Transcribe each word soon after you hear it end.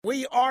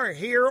We are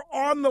here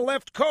on the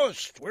left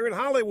coast. We're in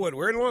Hollywood.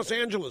 We're in Los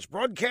Angeles.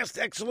 Broadcast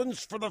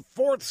excellence for the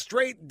fourth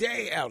straight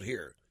day out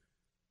here.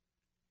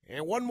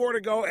 And one more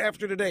to go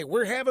after today.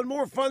 We're having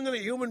more fun than a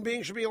human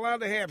being should be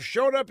allowed to have.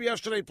 Showed up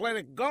yesterday playing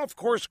a golf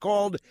course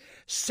called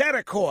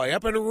Saticoy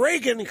up in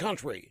Reagan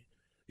Country.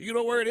 You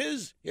know where it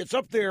is? It's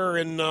up there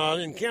in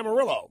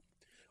Camarillo.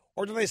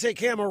 Or do they say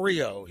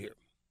Camarillo here?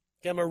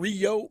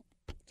 Camarillo.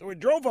 So we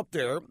drove up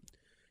there.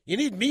 You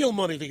need meal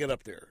money to get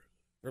up there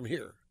from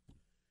here.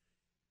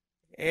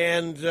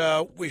 And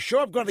we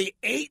show up, go to the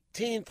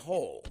 18th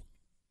hole.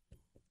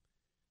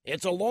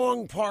 It's a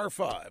long par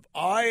 5.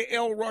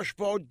 El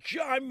Rushbo.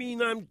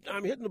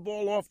 I'm hitting the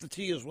ball off the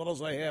tee as well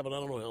as I have, and I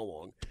don't know how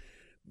long.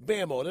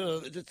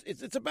 Bammo.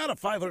 It's about a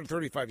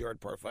 535-yard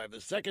par 5. The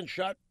second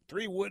shot,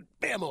 3-wood,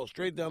 bammo,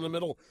 straight down the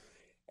middle.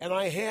 And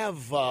I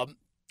have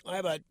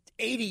about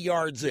 80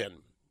 yards in.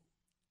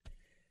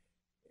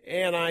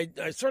 And I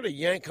sort of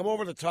come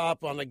over the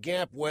top on the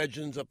gap wedge,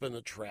 ends up in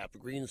the trap,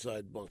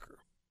 greenside bunker.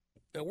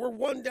 Now, we're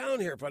one down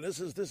here, but this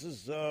is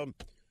to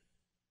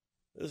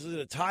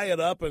tie it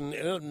up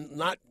and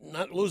not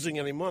losing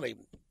any money.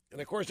 And,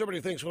 of course,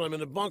 everybody thinks when I'm in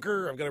the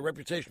bunker, I've got a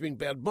reputation of being a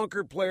bad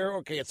bunker player.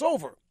 Okay, it's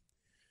over.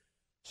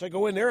 So I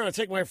go in there, and I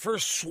take my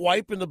first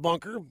swipe in the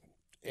bunker,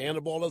 and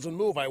the ball doesn't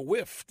move. I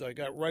whiffed. I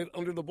got right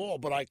under the ball,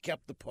 but I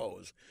kept the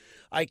pose.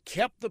 I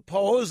kept the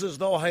pose as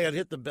though I had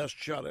hit the best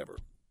shot ever.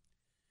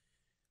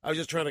 I was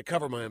just trying to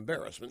cover my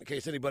embarrassment in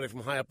case anybody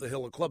from high up the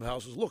hill of the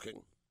clubhouse is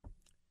looking.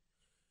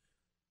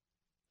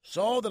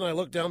 So then I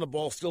look down, the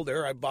ball's still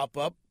there. I bop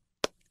up,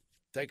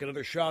 take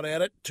another shot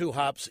at it, 2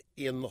 hops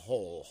in the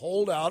hole.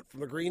 Hold out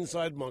from the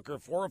greenside bunker,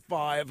 4 or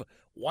 5,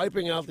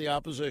 wiping out the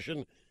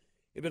opposition.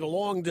 It's been a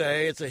long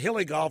day. It's a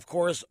hilly golf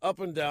course, up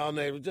and down.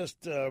 They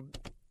just took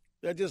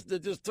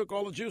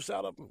all the juice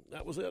out of them.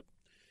 That was it.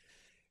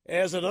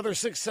 As another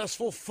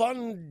successful,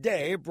 fun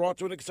day brought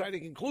to an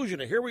exciting conclusion.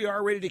 And here we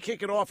are, ready to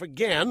kick it off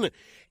again.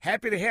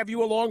 Happy to have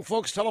you along,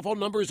 folks. Telephone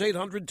number is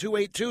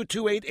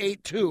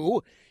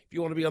 800-282-2882. If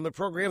you want to be on the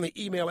program, the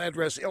email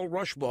address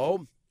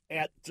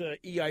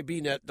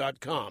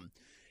lrushbo@eibnet.com.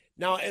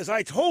 Now, as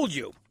I told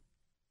you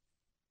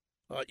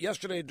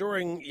yesterday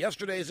during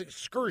yesterday's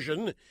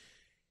excursion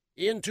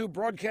into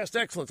broadcast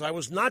excellence, I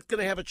was not going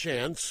to have a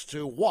chance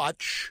to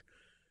watch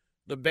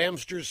the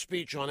Bamster's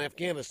speech on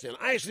Afghanistan.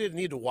 I actually didn't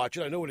need to watch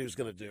it. I know what he was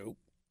going to do.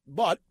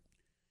 But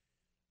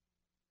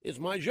it's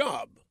my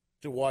job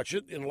to watch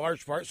it in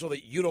large part so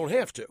that you don't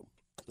have to.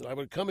 That I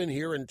would come in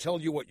here and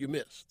tell you what you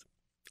missed.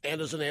 And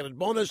as an added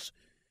bonus,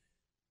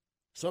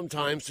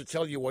 sometimes to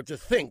tell you what to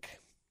think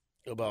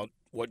about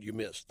what you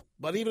missed.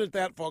 But even at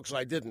that, folks,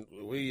 I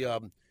didn't. We,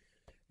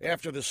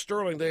 after the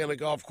sterling day on the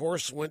golf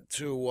course, went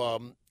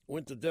to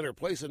dinner,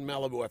 place in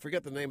Malibu. I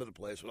forget the name of the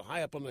place, but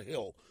high up on the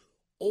hill,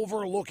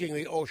 overlooking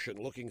the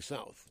ocean, looking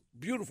south.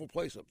 Beautiful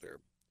place up there.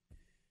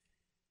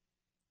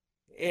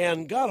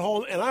 And got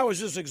home, and I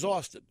was just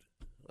exhausted.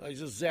 I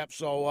just zapped.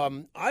 So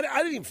I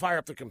didn't even fire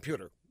up the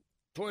computer.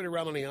 Toyed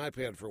around on the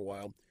iPad for a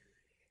while.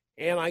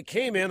 And I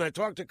came in, I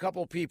talked to a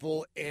couple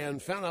people, and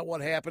found out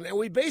what happened. And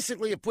we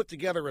basically have put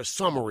together a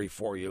summary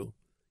for you.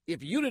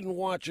 If you didn't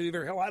watch it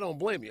either, hell, I don't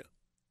blame you.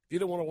 If you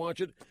didn't want to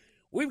watch it,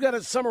 we've got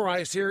it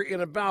summarized here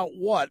in about,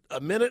 a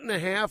minute and a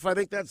half? I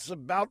think that's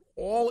about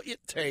all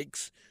it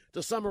takes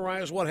to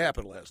summarize what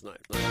happened last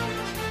night.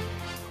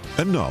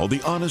 And now,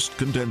 the honest,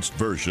 condensed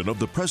version of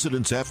the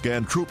president's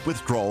Afghan troop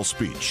withdrawal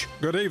speech.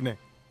 Good evening.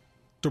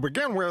 To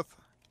begin with,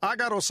 I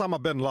got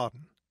Osama bin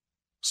Laden.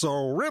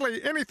 So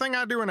really, anything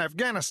I do in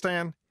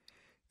Afghanistan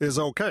is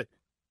okay.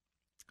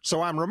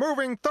 So I'm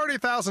removing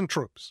 30,000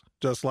 troops,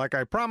 just like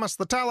I promised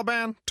the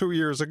Taliban 2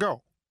 years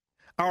ago.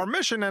 Our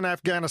mission in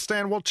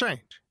Afghanistan will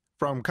change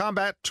from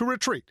combat to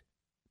retreat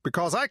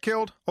because I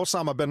killed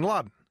Osama bin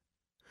Laden.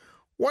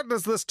 What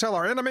does this tell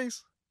our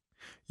enemies?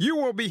 You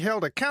will be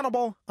held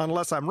accountable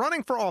unless I'm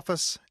running for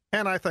office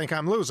and I think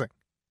I'm losing.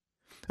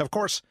 Of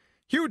course,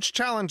 huge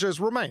challenges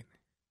remain,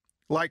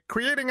 like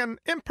creating an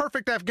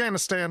imperfect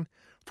Afghanistan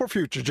for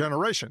future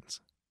generations.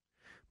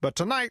 But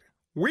tonight,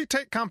 we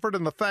take comfort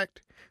in the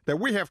fact that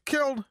we have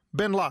killed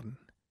bin Laden.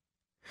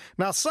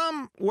 Now,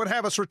 some would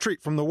have us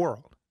retreat from the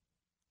world.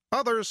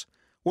 Others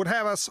would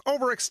have us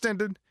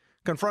overextended,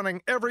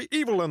 confronting every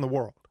evil in the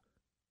world.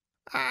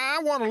 I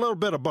want a little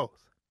bit of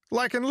both,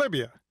 like in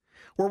Libya,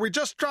 where we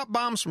just drop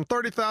bombs from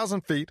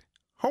 30,000 feet,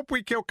 hope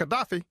we kill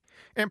Gaddafi,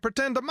 and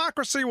pretend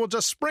democracy will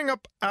just spring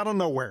up out of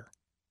nowhere.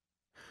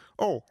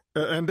 Oh,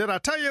 and did I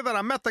tell you that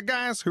I met the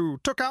guys who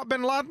took out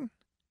bin Laden?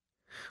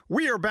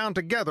 We are bound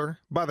together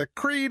by the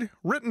creed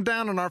written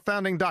down in our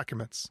founding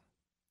documents,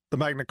 the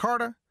Magna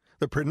Carta,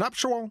 the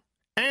prenuptial,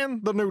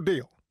 and the New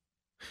Deal.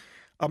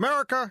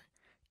 America,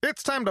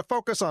 it's time to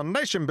focus on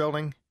nation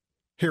building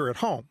here at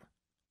home.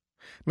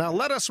 Now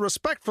let us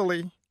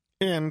respectfully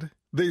end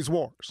these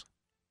wars.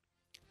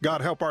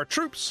 God help our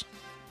troops,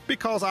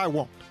 because I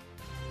won't.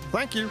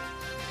 Thank you.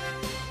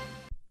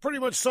 Pretty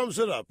much sums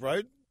it up,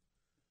 right?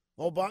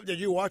 Obama,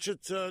 did you watch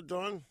it,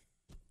 Dawn?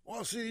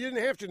 Well, see, you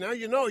didn't have to. Now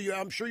you know.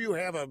 I'm sure you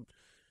have a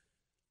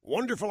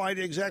wonderful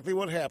idea exactly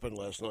what happened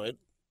last night.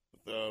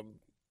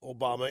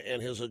 Obama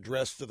and his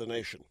address to the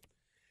nation.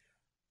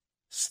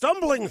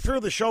 Stumbling through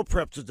the show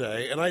prep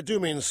today, and I do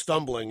mean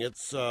stumbling.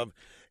 It's I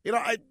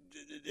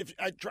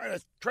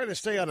try to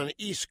stay on an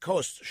East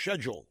Coast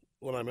schedule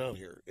when I'm out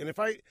here, and if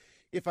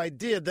I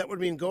did, that would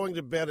mean going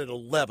to bed at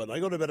 11. I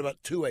go to bed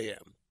about 2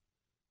 a.m.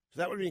 So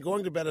that would mean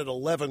going to bed at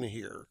 11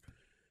 here,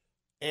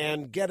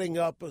 and getting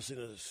up as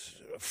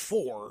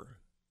 4,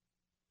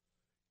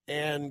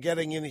 and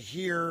getting in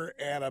here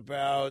at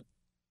about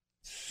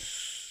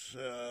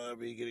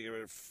getting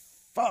at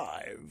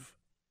 5.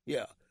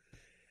 Yeah.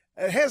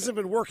 It hasn't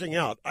been working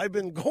out. I've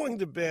been going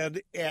to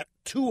bed at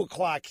 2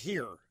 o'clock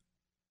here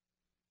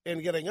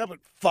and getting up at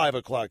 5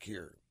 o'clock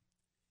here.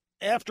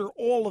 After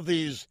all of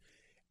these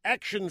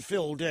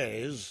action-filled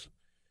days,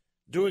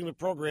 doing the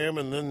program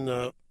and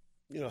then,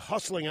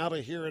 hustling out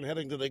of here and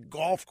heading to the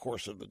golf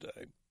course of the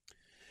day,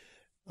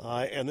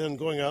 and then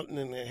going out and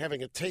then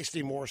having a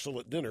tasty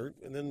morsel at dinner,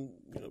 and then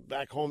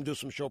back home, do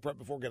some show prep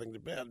before getting to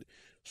bed.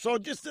 So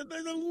just a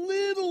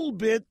little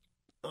bit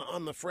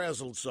on the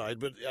frazzled side,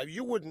 but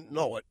you wouldn't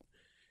know it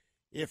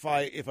if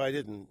I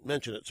didn't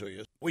mention it to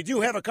you. We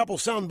do have a couple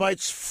sound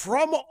bites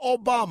from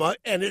Obama,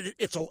 and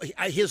it's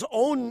his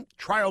own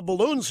trial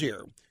balloons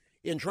here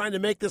in trying to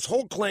make this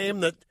whole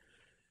claim that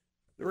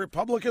the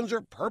Republicans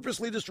are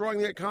purposely destroying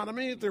the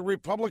economy. The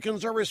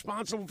Republicans are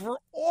responsible for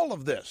all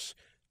of this.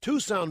 2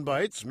 sound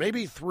bites,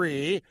 maybe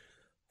 3,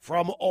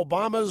 from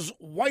Obama's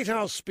White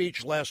House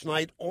speech last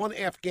night on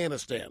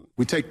Afghanistan.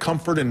 We take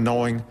comfort in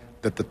knowing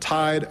that the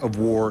tide of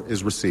war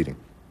is receding.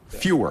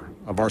 Fewer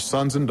of our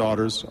sons and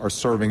daughters are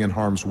serving in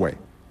harm's way.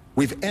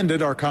 We've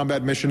ended our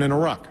combat mission in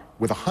Iraq,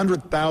 with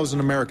 100,000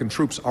 American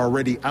troops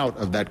already out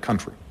of that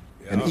country.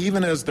 Yeah. And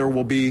even as there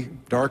will be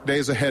dark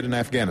days ahead in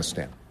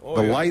Afghanistan,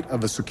 the light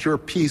of a secure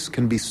peace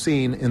can be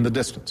seen in the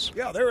distance.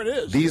 Yeah, there it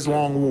is. These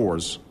long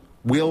wars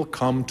will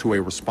come to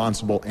a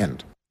responsible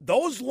end.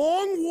 Those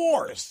long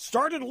wars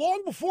started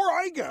long before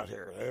I got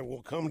here. They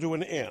will come to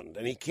an end.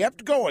 And he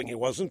kept going. He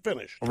wasn't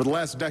finished. Over the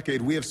last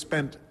decade, we have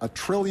spent $1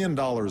 trillion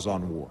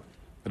on war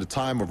at a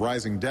time of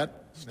rising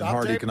debt and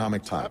hard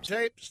economic times.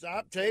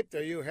 Stop tape.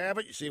 There you have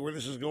it. You see where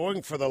this is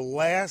going? For the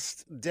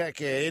last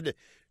decade,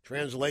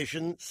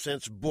 translation,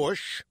 since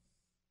Bush,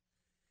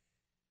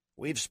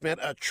 we've spent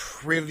 $1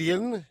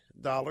 trillion.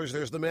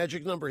 There's the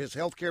magic number. His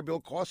health care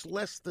bill costs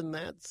less than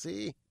that,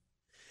 see?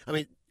 I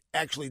mean,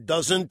 actually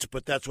doesn't,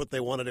 but that's what they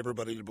wanted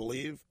everybody to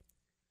believe.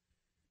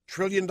 $1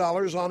 trillion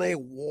on a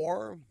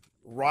war,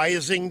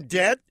 rising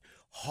debt,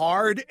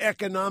 hard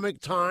economic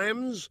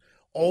times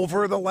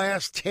over the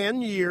last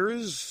 10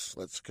 years.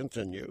 Let's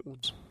continue.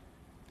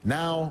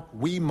 Now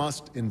we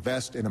must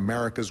invest in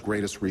America's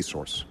greatest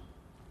resource,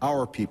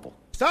 our people.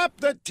 Stop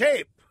the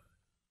tape.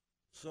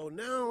 So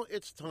now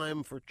it's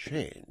time for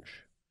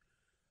change.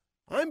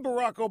 I'm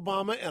Barack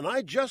Obama, and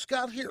I just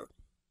got here.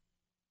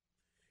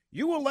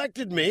 You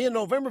elected me in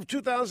November of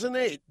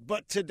 2008,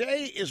 but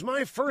today is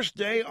my first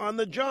day on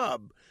the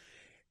job.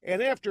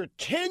 And after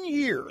 10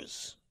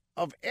 years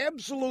of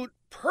absolute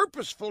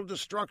purposeful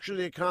destruction of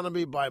the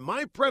economy by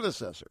my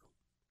predecessor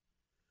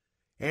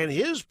and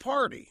his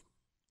party,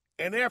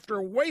 and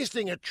after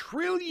wasting $1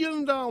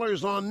 trillion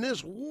on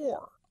this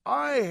war,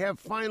 I have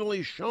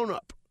finally shown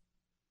up.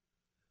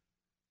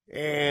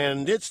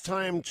 And it's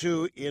time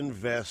to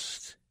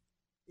invest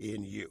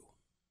in you.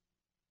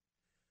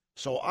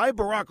 So I,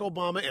 Barack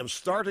Obama, am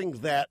starting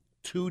that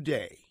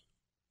today.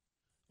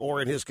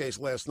 Or in his case,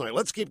 last night.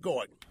 Let's keep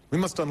going. We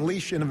must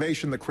unleash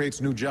innovation that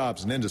creates new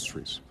jobs and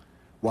industries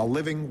while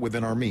living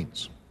within our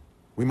means.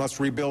 We must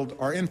rebuild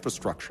our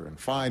infrastructure and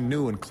find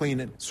new and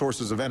clean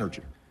sources of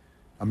energy.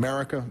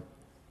 America,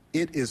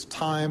 it is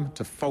time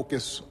to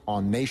focus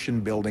on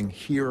nation building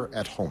here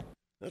at home.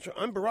 That's right.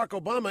 I'm Barack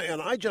Obama,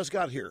 and I just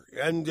got here.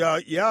 And,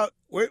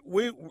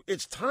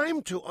 it's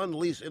time to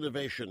unleash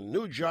innovation,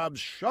 new jobs,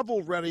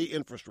 shovel-ready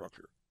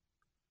infrastructure.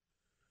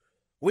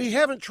 We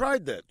haven't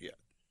tried that yet.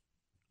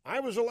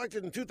 I was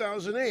elected in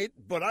 2008,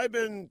 but I've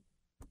been,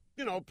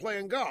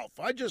 playing golf.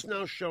 I just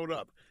now showed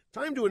up.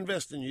 Time to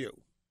invest in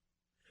you.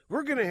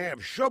 We're going to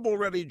have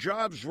shovel-ready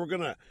jobs. We're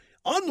going to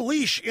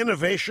unleash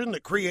innovation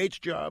that creates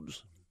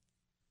jobs.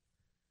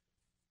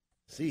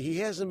 See, he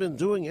hasn't been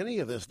doing any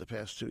of this the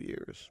past 2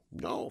 years.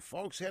 No,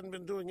 folks hadn't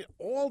been doing it.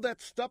 All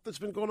that stuff that's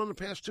been going on the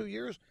past 2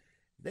 years,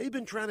 they've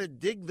been trying to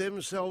dig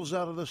themselves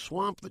out of the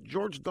swamp that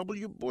George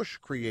W. Bush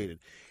created.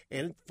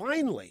 And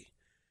finally,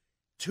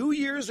 2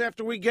 years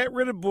after we get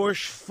rid of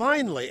Bush,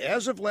 finally,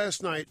 as of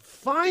last night,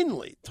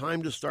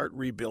 time to start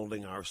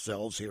rebuilding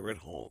ourselves here at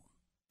home.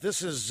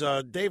 This is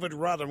David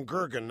Rodham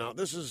Gergen. Now,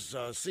 this is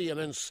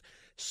CNN's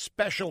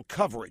special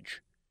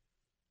coverage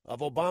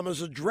of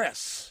Obama's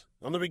address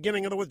on the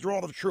beginning of the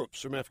withdrawal of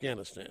troops from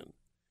Afghanistan.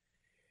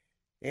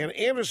 And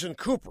Anderson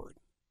Cooper,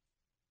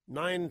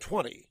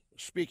 920,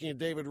 speaking of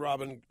David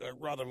Rodham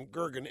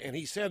Gergen, and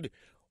he said,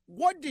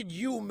 what did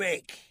you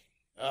make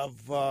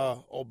of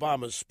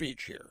Obama's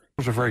speech here? It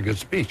was a very good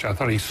speech. I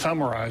thought he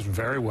summarized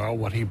very well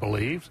what he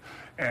believes,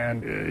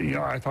 and,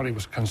 I thought he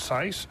was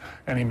concise,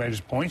 and he made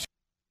his points.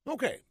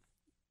 Okay.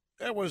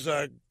 That was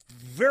a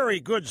very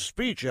good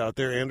speech out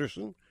there,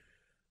 Anderson.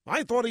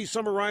 I thought he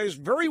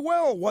summarized very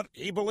well what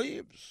he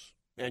believes.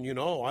 And,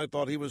 I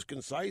thought he was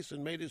concise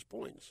and made his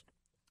points.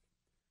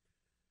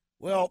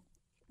 Well,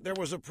 there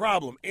was a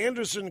problem.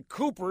 Anderson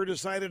Cooper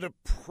decided to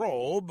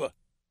probe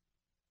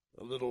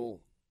a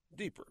little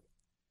deeper.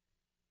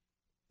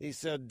 He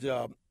said,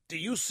 do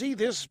you see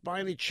this by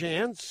any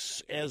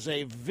chance as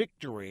a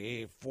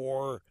victory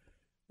for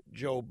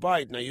Joe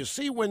Biden? Now, you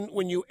see,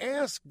 when you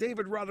ask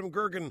David Rodham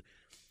Gergen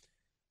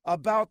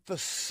about the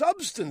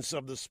substance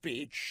of the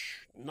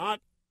speech,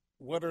 not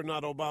whether or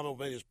not Obama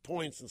made his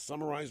points and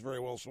summarized very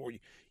well for you,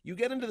 you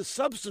get into the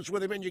substance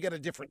with him and you get a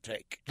different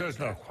take. There's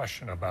no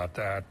question about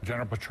that.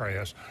 General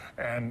Petraeus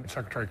and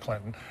Secretary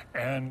Clinton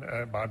and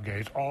Bob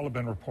Gates all have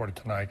been reported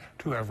tonight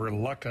to have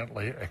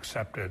reluctantly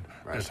accepted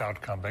this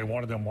outcome. They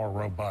wanted them more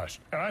robust.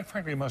 And I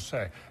frankly must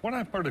say, what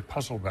I'm pretty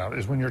puzzled about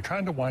is when you're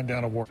trying to wind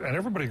down a war, and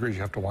everybody agrees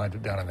you have to wind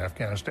it down in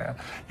Afghanistan,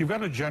 you've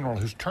got a general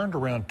who's turned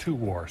around 2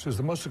 wars, is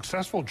the most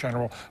successful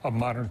general of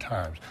modern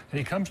times. And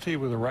he comes to you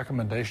with a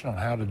recommendation on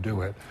how to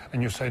do it,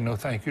 and you say, no,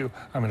 thank you,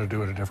 I'm going to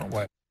do it a different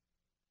way.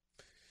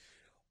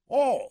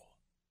 Oh,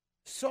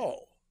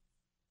 so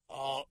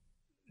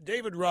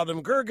David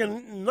Rodham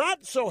Gergen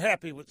not so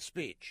happy with the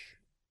speech,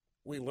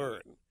 we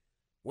learn,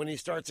 when he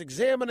starts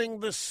examining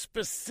the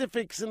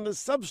specifics and the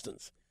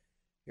substance.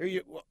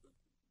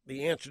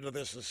 The answer to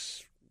this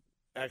is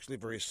actually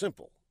very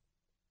simple.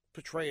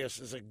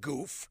 Petraeus is a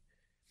goof.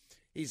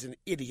 He's an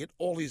idiot.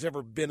 All he's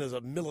ever been is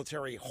a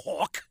military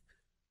hawk.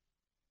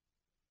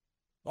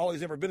 All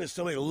he's ever been is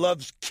somebody who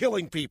loves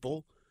killing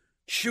people,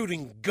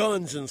 shooting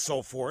guns and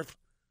so forth.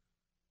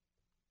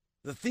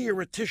 The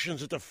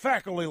theoreticians at the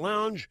faculty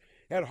lounge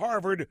at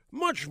Harvard,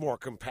 much more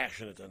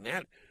compassionate than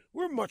that.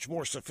 We're much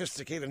more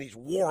sophisticated than these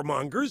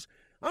warmongers.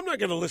 I'm not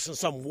going to listen to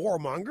some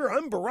warmonger.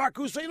 I'm Barack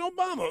Hussein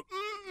Obama.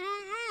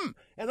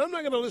 And I'm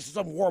not going to listen to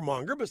some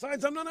warmonger.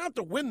 Besides, I'm not out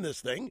to win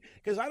this thing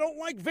because I don't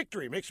like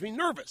victory. It makes me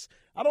nervous.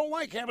 I don't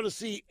like having to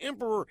see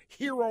Emperor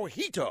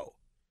Hirohito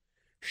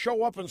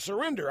show up and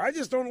surrender. I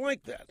just don't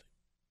like that.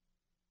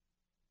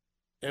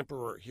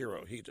 Emperor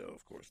Hirohito,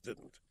 of course,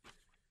 didn't.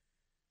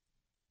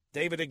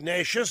 David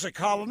Ignatius, a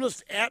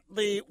columnist at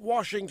the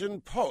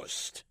Washington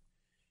Post,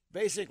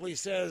 basically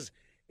says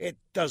it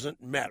doesn't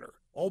matter.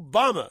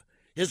 Obama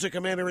is the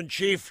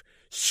commander-in-chief.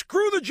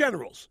 Screw the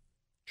generals.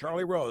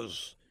 Charlie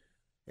Rose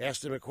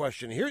asked him a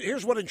question.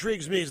 Here's what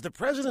intrigues me is the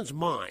president's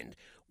mind.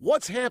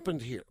 What's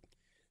happened here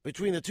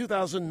between the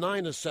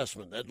 2009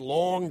 assessment, that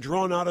long,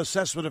 drawn-out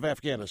assessment of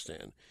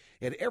Afghanistan,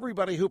 and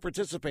everybody who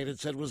participated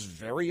said was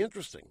very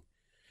interesting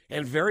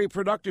and very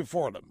productive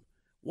for them?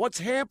 What's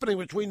happening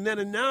between then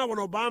and now when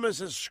Obama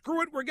says,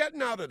 screw it, we're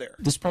getting out of there?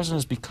 This president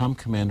has become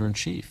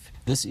commander-in-chief.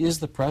 This is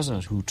the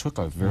president who took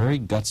a very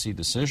gutsy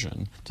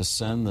decision to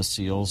send the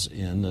SEALs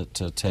in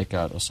to take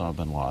out Osama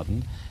bin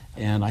Laden,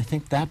 and I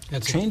think that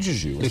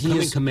changes you.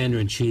 Becoming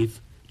commander-in-chief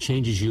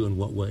changes you in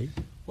what way?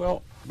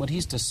 Well, what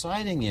he's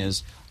deciding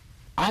is,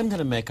 I'm going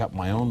to make up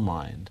my own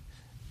mind,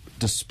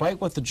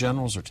 despite what the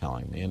generals are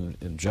telling me,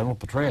 and General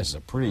Petraeus is a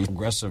pretty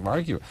aggressive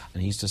arguer,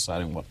 and he's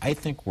deciding what I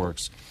think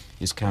works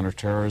is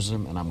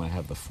counterterrorism, and I'm going to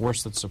have the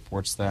force that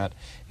supports that,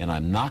 and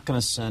I'm not going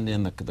to send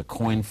in the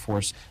coin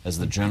force as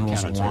the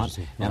generals want,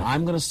 and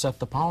I'm going to set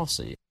the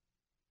policy.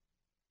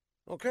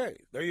 Okay,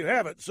 there you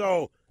have it.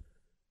 So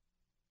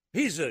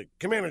he's a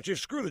commander-in-chief.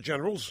 Screw the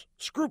generals.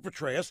 Screw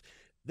Petraeus.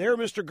 There,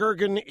 Mr.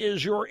 Gergen,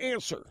 is your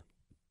answer.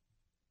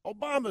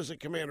 Obama's a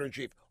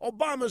commander-in-chief.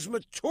 Obama's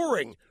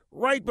maturing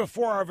right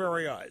before our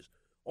very eyes.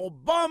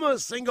 Obama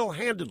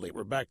single-handedly,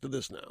 we're back to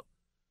this now,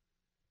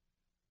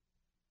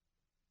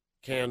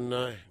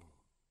 can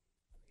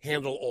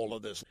handle all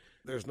of this.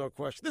 There's no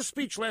question. This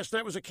speech last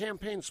night was a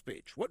campaign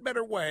speech. What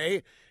better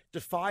way to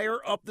fire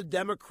up the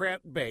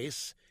Democrat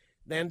base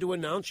than to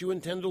announce you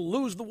intend to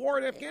lose the war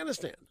in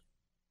Afghanistan?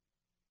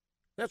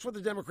 That's what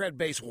the Democrat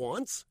base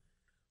wants.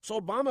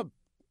 So Obama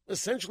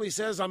essentially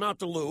says, I'm out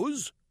to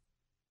lose.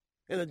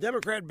 And the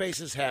Democrat base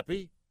is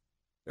happy.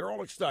 They're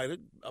all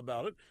excited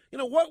about it. You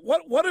know,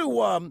 what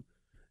do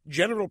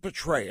General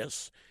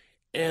Petraeus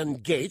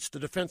and Gates, the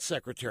defense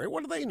secretary,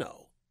 what do they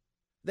know?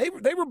 They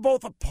were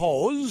both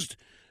opposed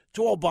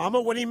to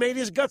Obama when he made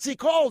his gutsy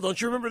call.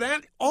 Don't you remember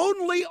that?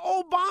 Only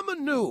Obama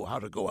knew how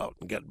to go out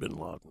and get bin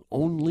Laden.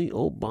 Only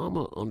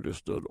Obama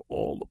understood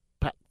all the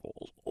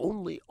pitfalls.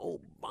 Only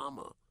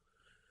Obama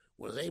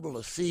was able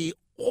to see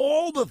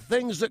all the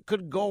things that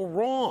could go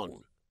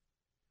wrong.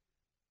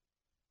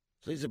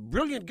 So he's a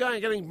brilliant guy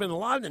getting bin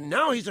Laden, and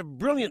now he's a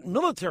brilliant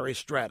military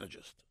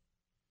strategist.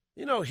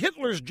 You know,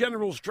 Hitler's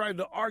generals tried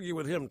to argue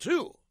with him,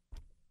 too.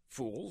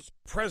 Fools.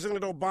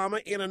 President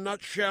Obama, in a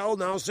nutshell,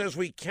 now says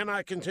we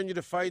cannot continue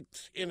to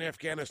fight in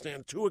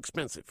Afghanistan. Too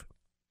expensive.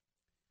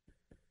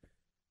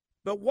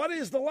 But what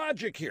is the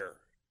logic here?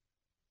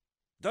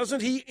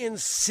 Doesn't he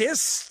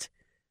insist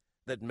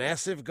that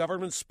massive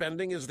government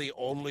spending is the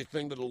only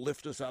thing that will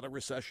lift us out of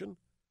recession?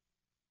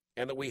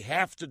 And that we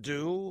have to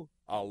do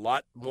a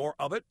lot more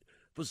of it?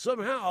 But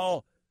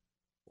somehow,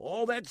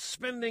 all that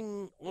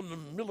spending on the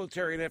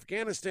military in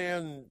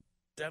Afghanistan,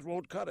 that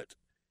won't cut it.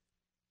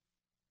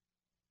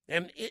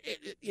 And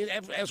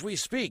as we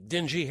speak,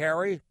 Dingy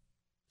Harry,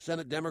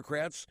 Senate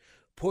Democrats,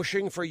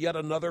 pushing for yet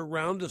another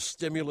round of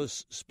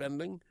stimulus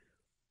spending.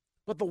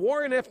 But the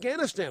war in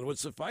Afghanistan would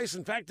suffice.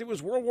 In fact, it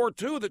was World War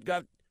II that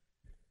got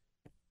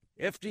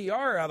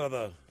FDR out of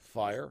the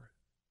fire.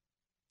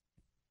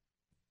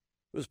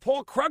 It was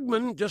Paul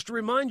Krugman, just to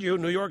remind you,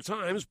 New York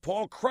Times,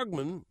 Paul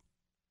Krugman,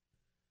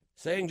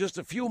 saying just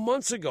a few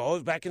months ago,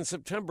 back in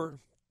September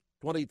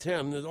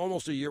 2010,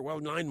 almost a year,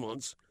 9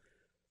 months,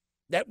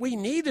 that we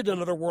needed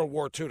another World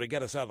War II to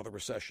get us out of the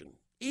recession.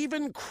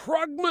 Even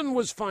Krugman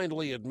was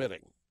finally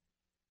admitting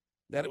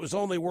that it was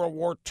only World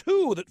War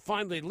II that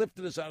finally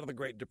lifted us out of the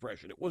Great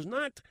Depression. It was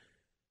not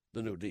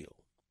the New Deal.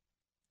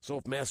 So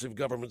if massive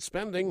government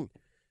spending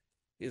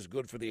is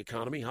good for the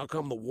economy, how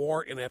come the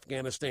war in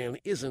Afghanistan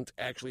isn't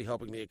actually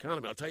helping the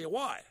economy? I'll tell you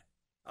why.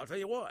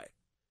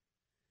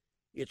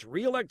 It's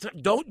re-elect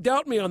time. Don't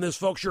doubt me on this,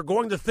 folks. You're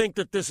going to think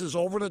that this is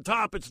over the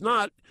top. It's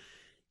not.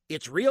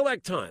 It's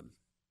re-elect time.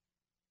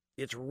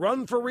 It's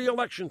run for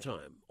re-election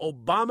time.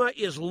 Obama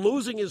is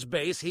losing his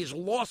base. He's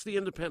lost the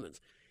independents.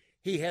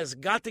 He has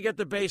got to get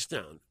the base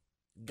down.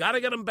 Got to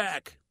get them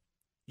back.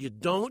 You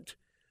don't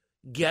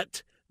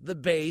get the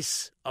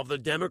base of the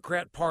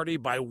Democrat Party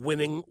by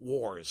winning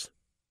wars.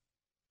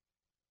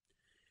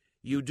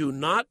 You do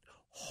not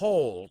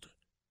hold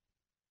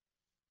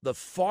the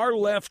far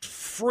left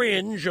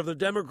fringe of the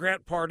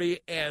Democrat Party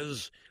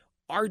as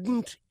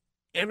ardent,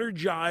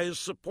 energized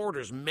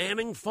supporters,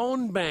 manning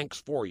phone banks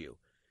for you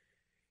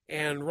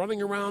and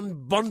running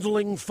around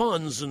bundling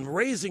funds and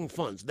raising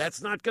funds.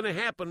 That's not going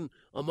to happen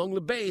among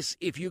the base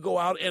if you go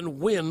out and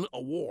win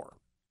a war.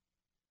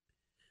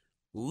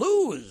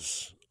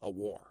 Lose a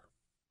war.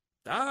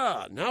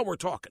 Now we're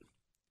talking.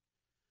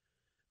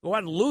 Go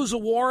out and lose a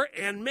war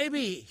and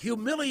maybe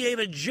humiliate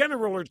a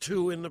general or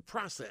two in the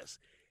process.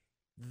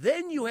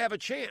 Then you have a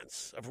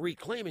chance of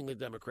reclaiming the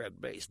Democrat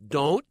base.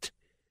 Don't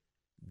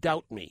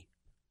doubt me.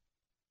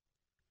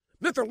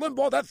 Mr.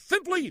 Limbaugh, that's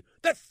simply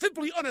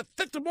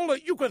unacceptable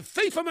that you could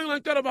say something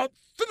like that about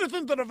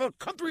citizens of a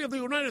country of the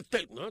United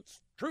States.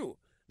 That's true,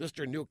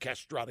 Mr. New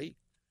Castrati.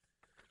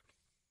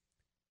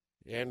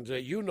 And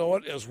you know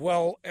it as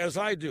well as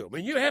I do. I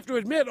mean, you have to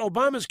admit,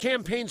 Obama's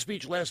campaign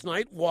speech last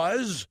night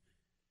was,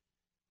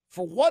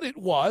 for what it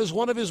was,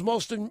 one of his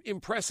most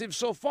impressive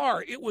so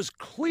far. It was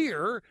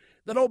clear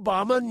that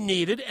Obama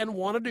needed and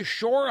wanted to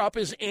shore up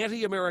his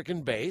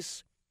anti-American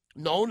base,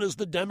 known as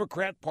the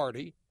Democrat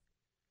Party.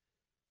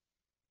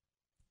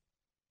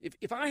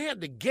 If I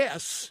had to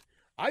guess,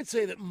 I'd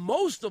say that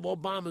most of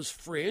Obama's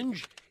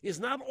fringe is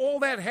not all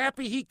that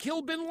happy he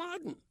killed bin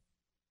Laden.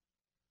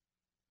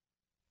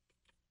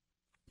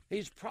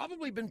 He's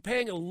probably been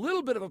paying a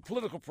little bit of a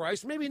political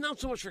price, maybe not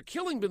so much for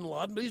killing bin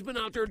Laden, but he's been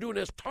out there doing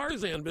his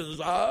Tarzan business,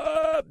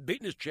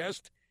 beating his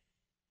chest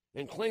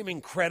and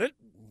claiming credit.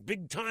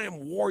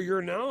 Big-time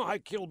warrior now, I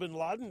killed bin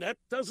Laden. That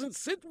doesn't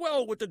sit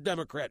well with the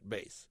Democrat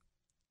base.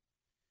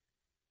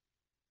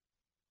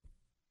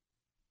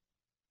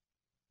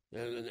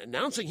 And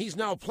announcing he's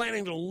now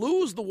planning to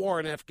lose the war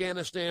in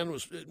Afghanistan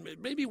was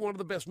maybe one of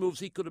the best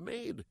moves he could have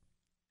made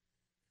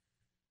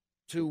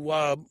to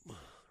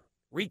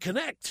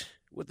reconnect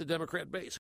with the Democrat base.